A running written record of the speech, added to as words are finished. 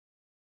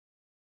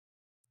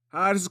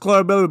Hi, this is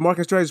Claude Belly with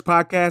Market Strategies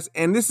Podcast,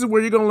 and this is where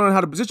you're going to learn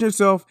how to position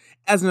yourself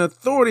as an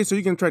authority so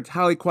you can attract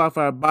highly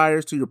qualified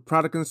buyers to your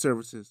product and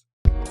services.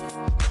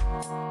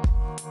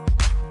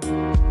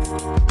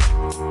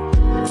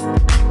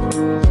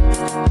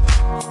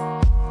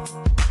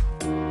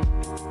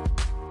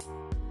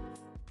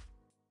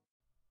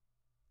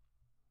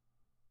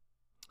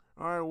 All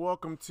right,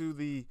 welcome to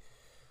the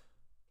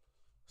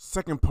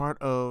second part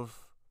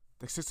of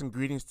the 6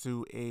 ingredients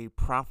to a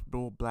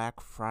profitable Black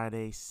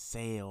Friday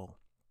sale.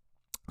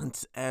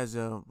 As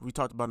we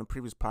talked about in the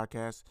previous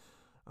podcast,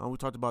 we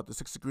talked about the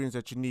 6 ingredients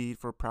that you need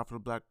for a profitable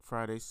Black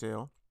Friday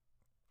sale.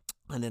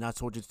 And then I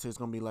told you it's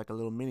going to be like a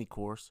little mini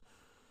course.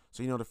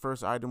 So, the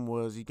first item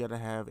was you got to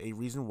have a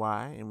reason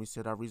why. And we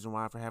said our reason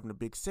why for having a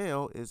big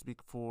sale is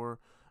for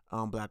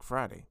Black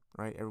Friday,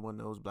 right? Everyone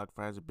knows Black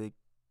Friday is a big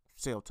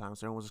sale time,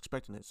 so everyone's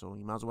expecting it. So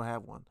you might as well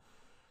have one.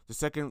 The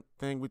second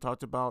thing we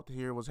talked about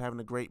here was having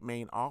a great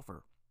main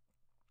offer.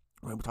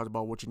 Right? We talked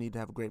about what you need to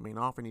have a great main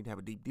offer. You need to have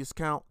a deep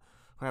discount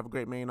or have a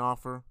great main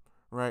offer,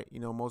 right?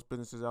 Most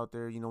businesses out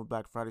there,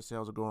 Black Friday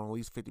sales are going at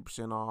least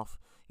 50% off,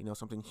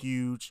 something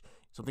huge,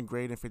 something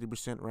great and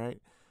 50%,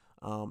 right?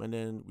 And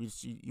then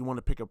you want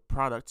to pick a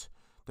product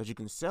that you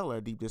can sell at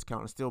a deep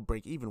discount and still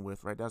break even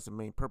with, right? That's the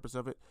main purpose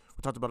of it.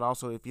 We talked about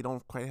also if you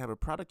don't quite have a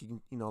product, you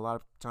can, a lot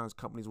of times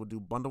companies will do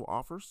bundle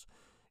offers,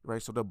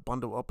 right? So they'll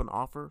bundle up an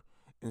offer.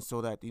 And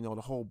so that, the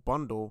whole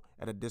bundle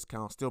at a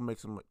discount still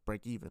makes them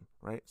break even,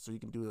 right? So you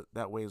can do it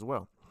that way as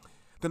well.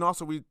 Then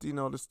also we,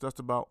 discussed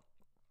about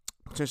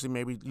potentially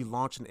maybe you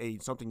launching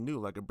something new,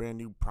 like a brand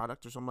new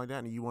product or something like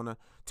that, and you want to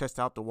test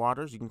out the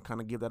waters. You can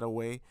kind of give that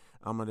away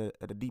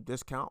at a deep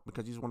discount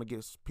because you just want to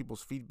get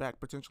people's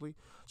feedback potentially.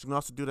 So you can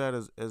also do that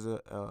as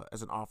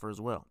an offer as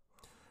well,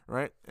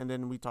 right? And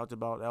then we talked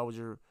about that was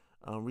your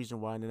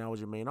reason why, and then that was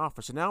your main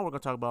offer. So now we're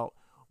going to talk about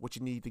what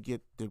you need to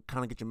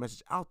kind of get your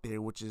message out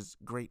there, which is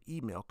great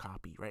email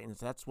copy, right? And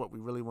so that's what we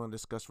really want to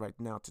discuss right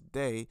now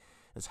today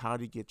is how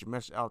do you get your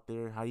message out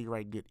there, how do you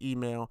write good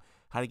email,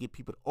 how to get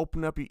people to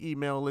open up your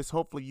email list.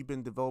 Hopefully you've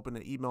been developing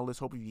an email list.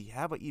 Hopefully you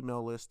have an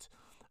email list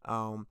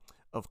of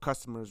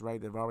customers,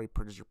 right, that have already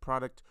purchased your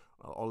product,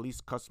 or at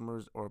least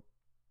customers or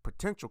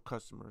potential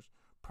customers,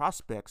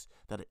 prospects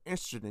that are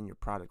interested in your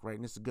product, right?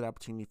 And this is a good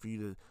opportunity for you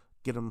to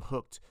get them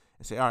hooked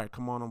and say, all right,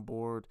 come on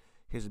board.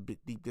 Here's a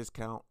deep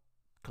discount.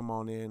 Come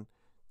on in,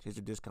 here's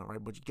your discount,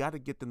 right? But you got to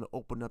get them to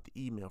open up the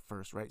email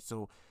first, right?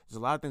 So there's a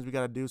lot of things we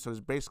got to do. So it's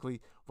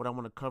basically what I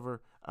want to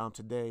cover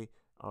today,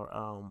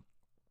 or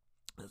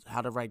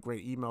how to write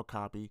great email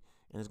copy,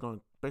 and it's going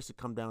to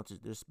basically come down to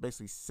there's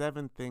basically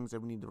 7 things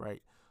that we need to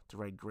write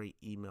great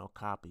email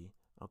copy.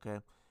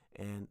 Okay,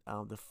 and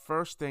the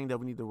first thing that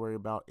we need to worry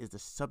about is the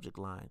subject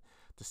line.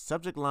 The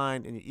subject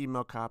line in your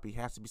email copy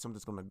has to be something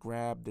that's going to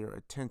grab their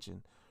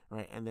attention,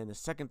 right? And then the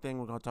second thing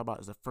we're going to talk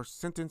about is the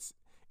first sentence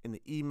in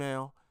the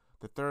email.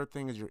 The third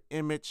thing is your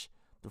image.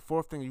 The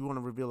fourth thing, you want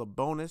to reveal a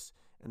bonus,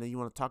 and then you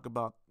want to talk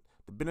about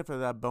the benefit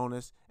of that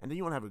bonus, and then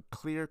you want to have a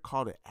clear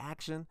call to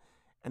action,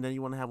 and then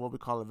you want to have what we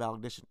call a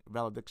valediction,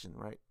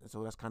 right? And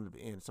so that's kind of the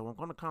end. So I'm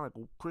going to kind of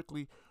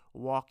quickly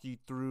walk you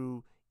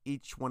through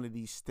each one of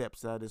these steps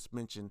that I just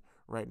mentioned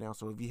right now.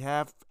 So if you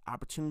have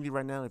opportunity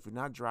right now, if you're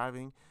not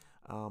driving,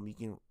 you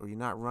can, or you're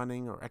not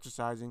running or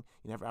exercising,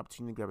 you have an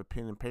opportunity to grab a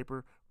pen and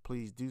paper,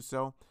 please do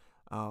so.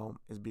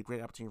 It'd be a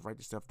great opportunity to write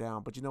this stuff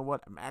down. But you know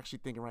what? I'm actually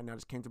thinking right now,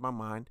 this came to my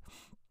mind.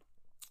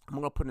 I'm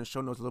going to put in the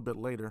show notes a little bit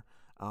later.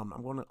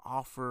 I'm going to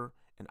offer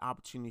an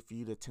opportunity for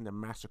you to attend a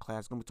masterclass.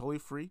 It's going to be totally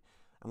free.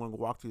 I'm going to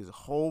walk through this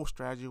whole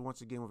strategy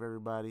once again with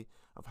everybody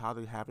of how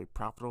to have a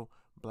profitable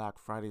Black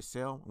Friday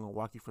sale. I'm going to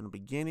walk you from the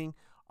beginning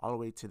all the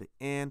way to the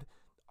end,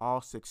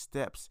 all 6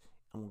 steps.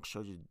 I'm going to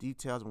show you the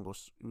details. We're going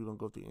to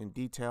go through in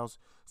details,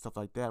 stuff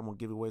like that. I'm going to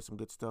give away some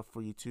good stuff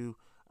for you too.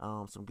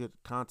 Some good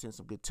content,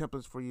 some good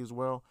templates for you as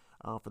well,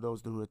 for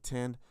those who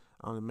attend,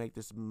 to make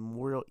this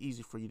real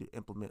easy for you to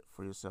implement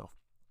for yourself.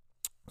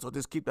 So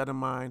just keep that in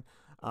mind.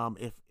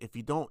 If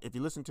you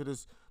listen to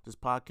this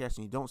podcast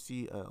and you don't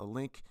see a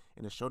link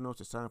in the show notes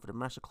to sign up for the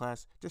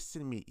masterclass, just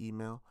send me an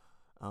email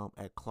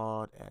at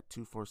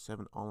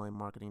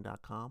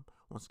claude@247onlinemarketing.com.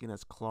 Once again,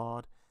 that's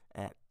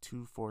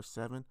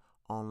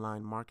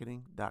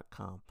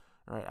claude@247onlinemarketing.com.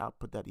 All right, I'll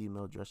put that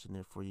email address in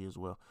there for you as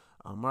well.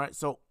 All right,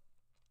 so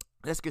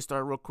let's get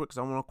started real quick because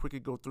I want to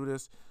quickly go through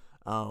this.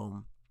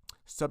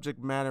 Subject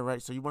matter,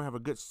 right? So you want to have a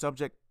good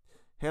subject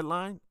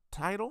headline,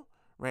 title,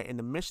 right? And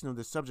the mission of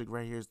the subject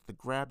right here is to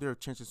grab their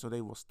attention so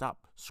they will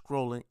stop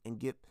scrolling and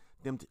get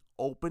them to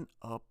open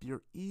up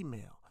your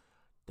email.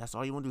 That's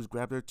all you want to do is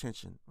grab their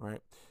attention,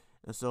 right?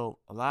 And so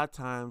a lot of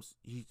times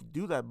you can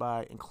do that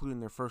by including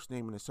their first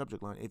name in the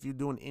subject line. If you're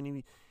doing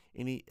any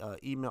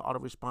email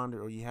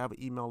autoresponder, or you have an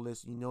email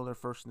list, you know their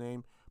first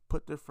name,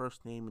 put their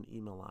first name in the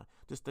email line.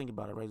 Just think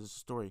about it, right? It's a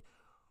story.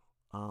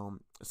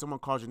 If someone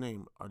calls your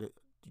name,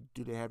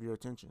 do they have your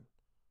attention?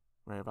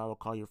 Right? If I would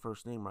call your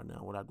first name right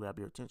now, would I grab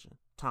your attention?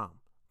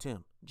 Tom,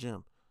 Tim,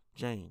 Jim,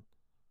 Jane,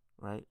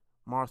 right?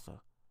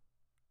 Martha,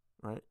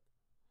 right?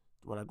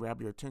 Would I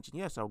grab your attention?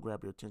 Yes, I'll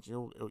grab your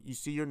attention. You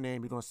see your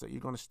name, you're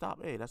gonna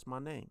stop. Hey, that's my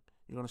name.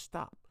 You're gonna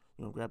stop.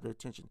 grab their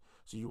attention.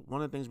 So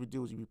one of the things we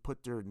do is we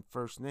put their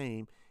first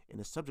name in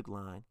the subject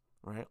line,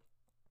 right,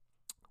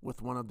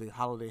 with one of the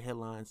holiday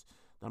headlines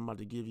that I'm about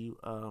to give you.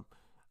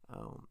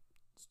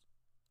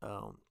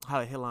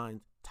 Holiday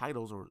headline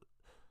titles or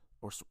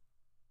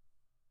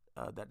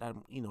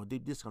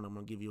deep discount I'm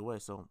gonna give you away.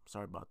 So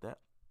sorry about that.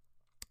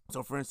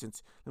 So for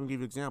instance, let me give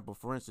you an example.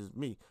 For instance,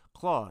 me,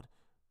 Claude,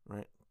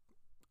 right,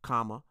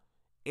 comma,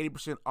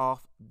 80%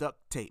 off duct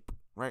tape,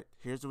 right?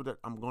 Here's what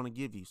I'm going to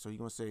give you. So you're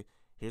going to say,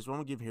 here's what I'm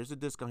going to give you. Here's the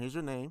discount. Here's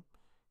your name.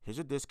 Here's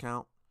your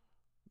discount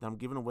that I'm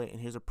giving away. And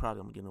here's a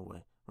product I'm giving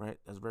away, right?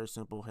 That's a very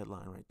simple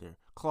headline right there.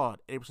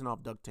 Claude, 80%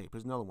 off duct tape.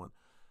 Here's another one.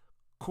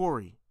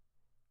 Corey,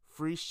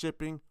 free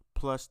shipping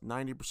plus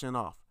 90%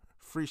 off.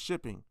 Free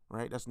shipping,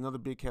 right? That's another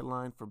big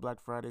headline for Black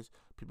Fridays.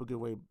 People give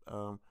away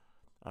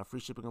free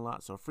shipping a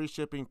lot. So free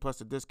shipping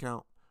plus a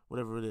discount,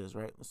 whatever it is,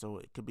 right? So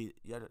it could be,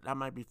 that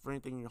might be for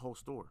anything in your whole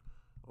store,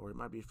 or it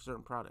might be for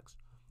certain products.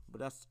 But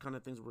that's the kind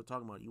of things we're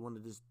talking about. You want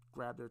to just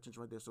grab their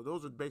attention right there. So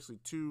those are basically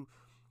two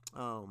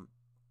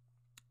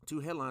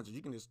headlines that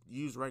you can just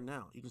use right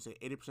now. You can say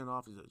 80%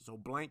 off, so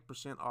blank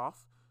percent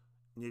off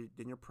in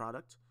your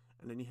product,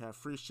 and then you have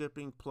free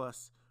shipping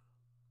plus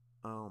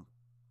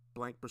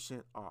blank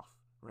percent off,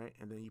 right?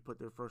 And then you put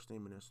their first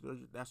name in there. So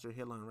that's your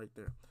headline right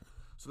there.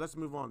 So let's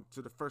move on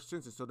to the first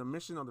sentence. So the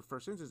mission of the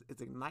first sentence is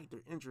to ignite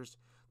their interest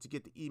to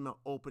get the email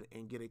open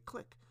and get a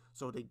click.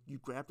 So you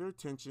grab their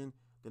attention,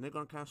 then they're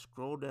going to kind of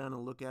scroll down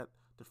and look at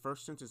the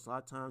first sentence. A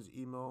lot of times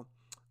the email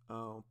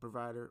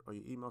provider or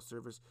your email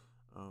service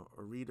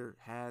or reader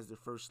has the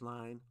first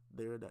line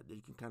there that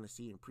you can kind of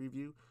see in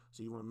preview.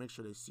 So you want to make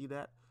sure they see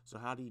that. So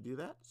how do you do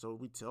that? So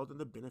we tell them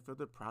the benefit of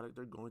the product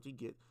they're going to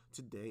get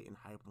today and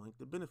hyperlink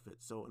the benefit.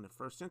 So in the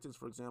first sentence,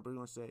 for example, you're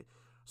going to say,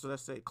 so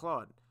let's say,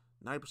 Claude,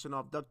 90%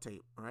 off duct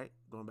tape, right?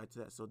 Going back to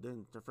that. So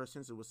then the first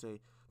sentence will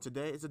say,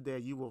 today is the day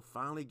you will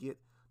finally get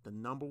the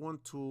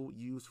 #1 tool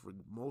used for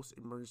most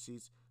emergency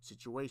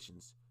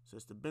situations. So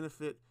it's the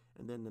benefit,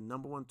 and then the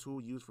 #1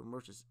 tool used for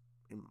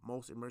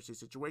most emergency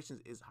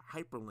situations is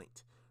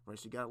hyperlinked, right?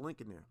 So you got a link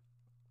in there.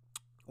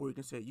 Or you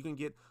can say you can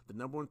get the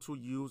 #1 tool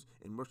used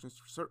in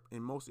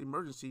most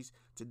emergencies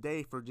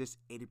today for just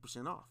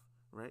 80% off,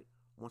 right?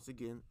 Once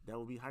again, that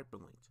will be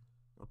hyperlinked,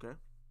 okay?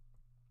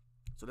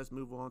 So let's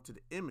move on to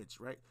the image,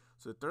 right?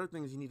 So the third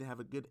thing is you need to have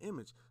a good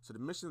image. So the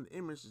mission of the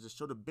image is to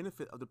show the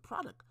benefit of the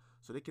product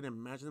so they can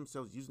imagine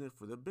themselves using it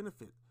for their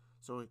benefit.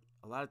 So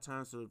a lot of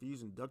times, so if you're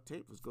using duct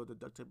tape, let's go to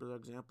duct tape as an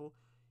example.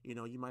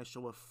 You might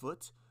show a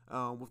foot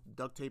with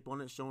duct tape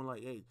on it showing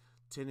like, hey,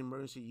 10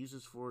 emergency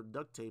uses for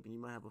duct tape, and you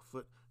might have a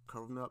foot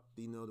covering up,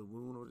 the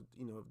wound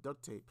or, of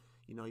duct tape.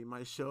 You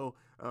might show,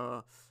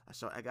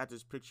 I got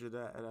this picture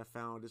that I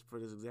found for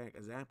this exact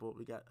example.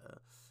 We got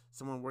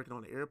someone working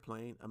on an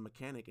airplane, a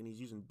mechanic, and he's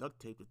using duct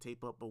tape to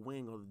tape up a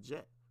wing of the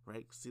jet,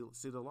 right? Seal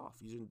it off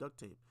using duct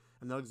tape.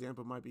 Another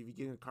example might be if you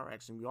get in a car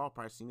accident. We all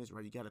probably seen this,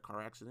 right? You got a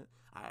car accident.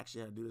 I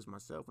actually had to do this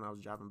myself when I was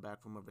driving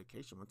back from a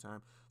vacation one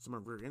time.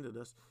 Someone rear-ended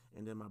us,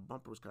 and then my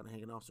bumper was kind of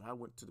hanging off. So I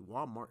went to the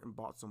Walmart and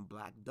bought some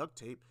black duct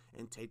tape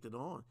and taped it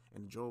on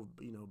and drove,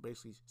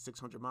 basically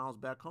 600 miles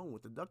back home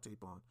with the duct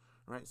tape on,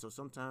 right? So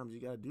sometimes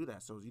you got to do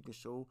that so you can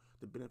show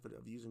the benefit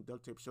of using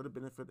duct tape, show the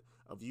benefit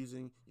of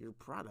using your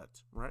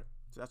product, right?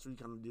 So that's what you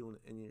kind of do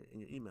in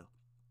your email.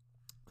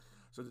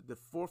 So the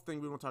fourth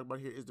thing we want to talk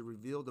about here is to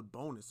reveal the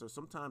bonus. So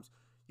sometimes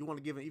you want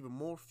to give them even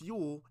more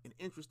fuel and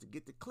interest to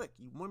get the click.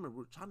 You remember,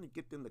 we're trying to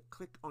get them to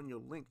click on your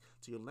link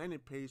to your landing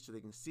page so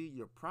they can see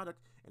your product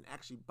and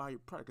actually buy your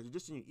product, because you're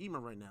just in your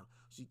email right now.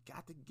 So you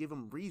got to give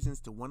them reasons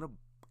to want to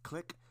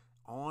click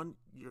on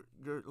your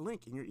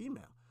link in your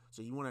email.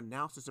 So you want to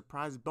announce the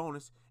surprise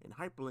bonus and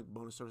hyperlink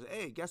bonus service.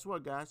 Hey, guess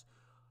what, guys?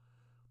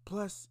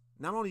 Plus,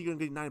 not only are you going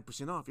to get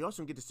 90% off, you're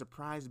also going to get the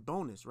surprise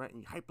bonus, right? And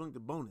you hyperlink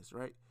the bonus,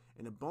 right?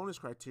 And the bonus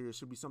criteria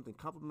should be something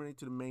complementary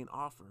to the main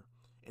offer,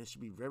 and it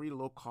should be very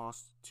low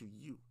cost to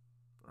you,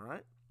 all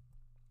right?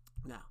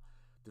 Now,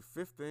 the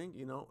fifth thing,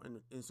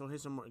 and so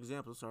here's some more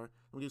examples. Sorry,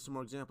 I'm going to give some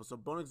more examples. So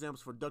bonus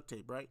examples for duct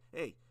tape, right?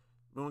 Hey,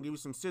 we're going to give you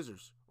some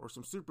scissors or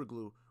some super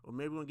glue, or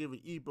maybe we're going to give you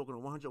an ebook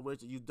on 100 ways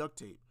to use duct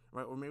tape,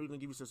 right? Or maybe we're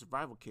going to give you some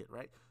survival kit,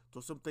 right? So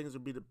some things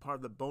will be the part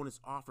of the bonus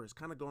offer. It's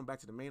kind of going back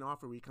to the main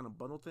offer where you kind of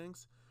bundle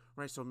things,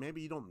 right? So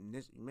maybe you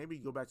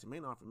go back to the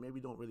main offer, maybe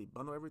you don't really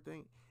bundle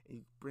everything, and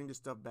you bring this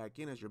stuff back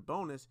in as your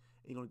bonus,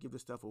 and you're going to give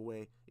this stuff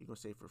away, you're going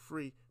to say for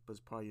free, but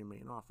it's part of your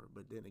main offer.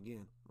 But then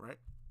again, right?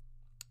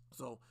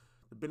 So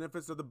the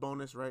benefits of the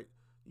bonus, right?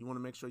 You want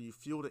to make sure you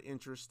fuel the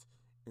interest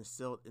and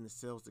sell in the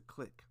sales to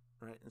click,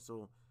 right? And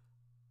so,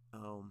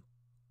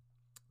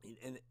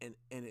 and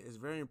it is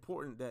very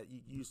important that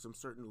you use some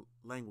certain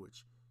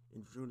language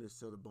in doing to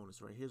sell the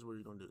bonus, right? Here's what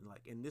you're going to do.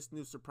 Like in this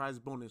new surprise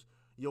bonus,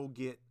 you'll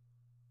get,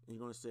 and you're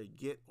going to say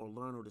get or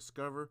learn or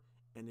discover,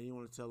 and then you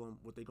want to tell them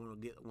what they're going to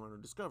get, learn, or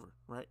discover,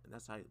 right? And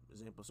that's how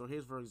example. So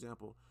here's, for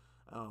example,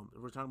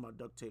 we're talking about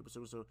duct tape.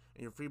 So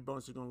in your free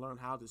bonus, you're going to learn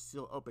how to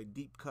seal up a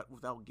deep cut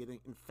without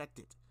getting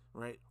infected,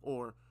 right?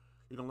 Or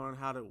you're going to learn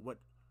how to what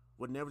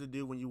never to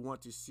do when you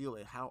want to seal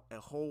a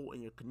hole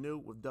in your canoe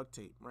with duct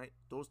tape, right?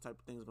 Those type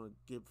of things are going to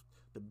give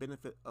the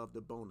benefit of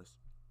the bonus.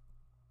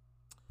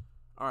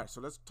 All right,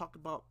 so let's talk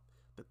about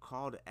the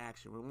call to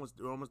action. We're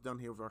almost done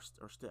here with our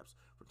steps.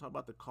 We're talking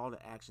about the call to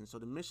action. So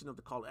the mission of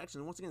the call to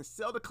action is, once again,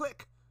 sell the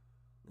click.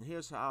 And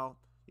here's how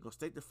you're going to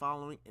state the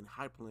following and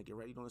hyperlink it,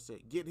 right? You're going to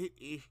say,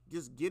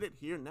 just get it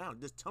here now.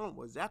 Just tell them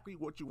exactly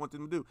what you want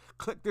them to do.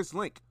 Click this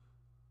link.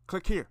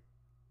 Click here,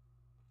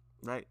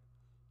 right?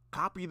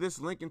 Copy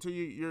this link into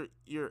your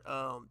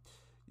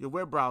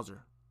web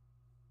browser,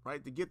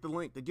 right? To get the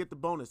link, to get the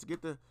bonus, to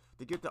get the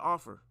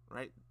offer,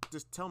 right?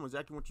 Just tell them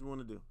exactly what you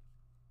want to do.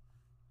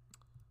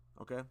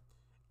 Okay,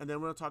 and then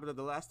we're going to talk about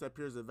the last step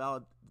here is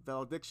the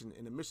valediction,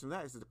 and the mission of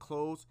that is to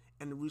close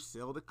and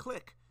resell the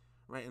click,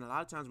 right? And a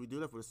lot of times we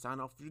do that with a sign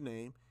off of your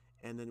name,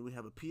 and then we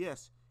have a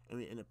PS,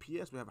 and in a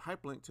PS we have a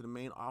hyperlink to the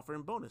main offer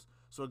and bonus.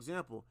 So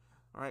example,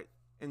 all right,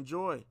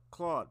 enjoy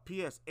Claude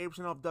PS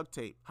 8% off duct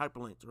tape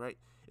hyperlinked, right?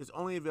 It's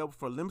only available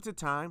for a limited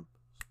time.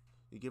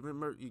 You're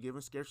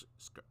giving scarce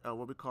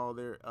what we call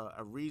there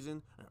a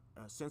reason,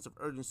 a sense of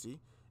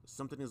urgency.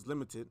 Something is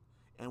limited.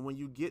 And when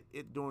you get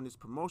it during this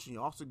promotion,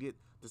 you also get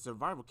the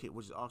survival kit,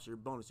 which is also your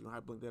bonus. You can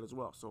hyperlink that as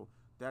well. So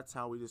that's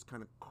how we just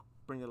kind of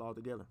bring it all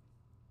together.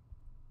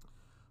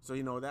 So,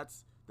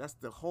 that's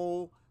the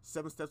whole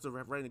 7 steps of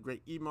writing a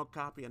great email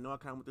copy. I know I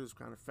kind of went through this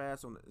kind of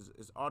fast on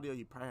this audio.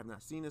 You probably have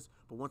not seen this.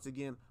 But once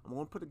again, I'm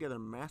going to put together a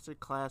master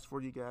class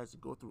for you guys to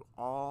go through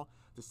all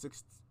the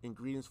 6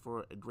 ingredients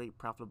for a great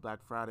profitable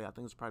Black Friday. I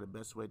think it's probably the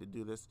best way to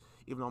do this,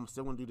 even though I'm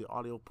still going to do the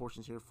audio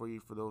portions here for you,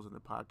 for those in the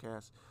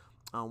podcast.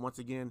 Once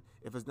again,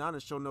 if it's not in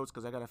the show notes,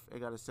 because I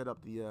gotta set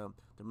up the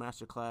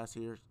master class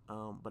here,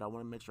 but I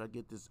want to make sure I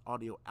get this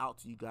audio out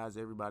to you guys,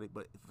 everybody.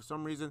 But if for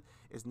some reason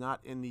it's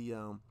not in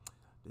the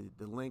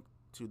link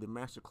to the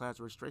masterclass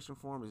registration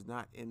form is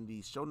not in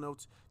the show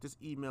notes, just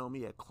email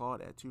me at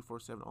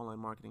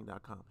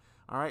claude@247onlinemarketing.com.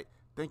 All right.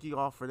 Thank you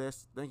all for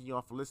this. Thank you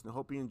all for listening.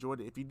 Hope you enjoyed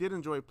it. If you did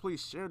enjoy it,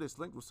 please share this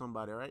link with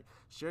somebody. All right.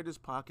 Share this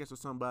podcast with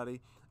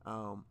somebody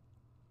that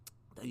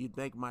you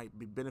think might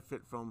be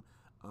benefit from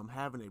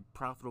having a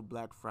profitable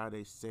Black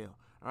Friday sale.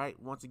 All right.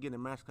 Once again, the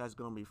masterclass is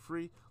going to be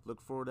free.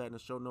 Look forward to that in the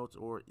show notes,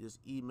 or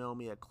just email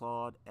me at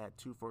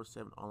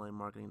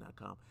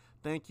claude@247onlinemarketing.com.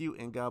 Thank you,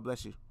 and God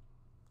bless you.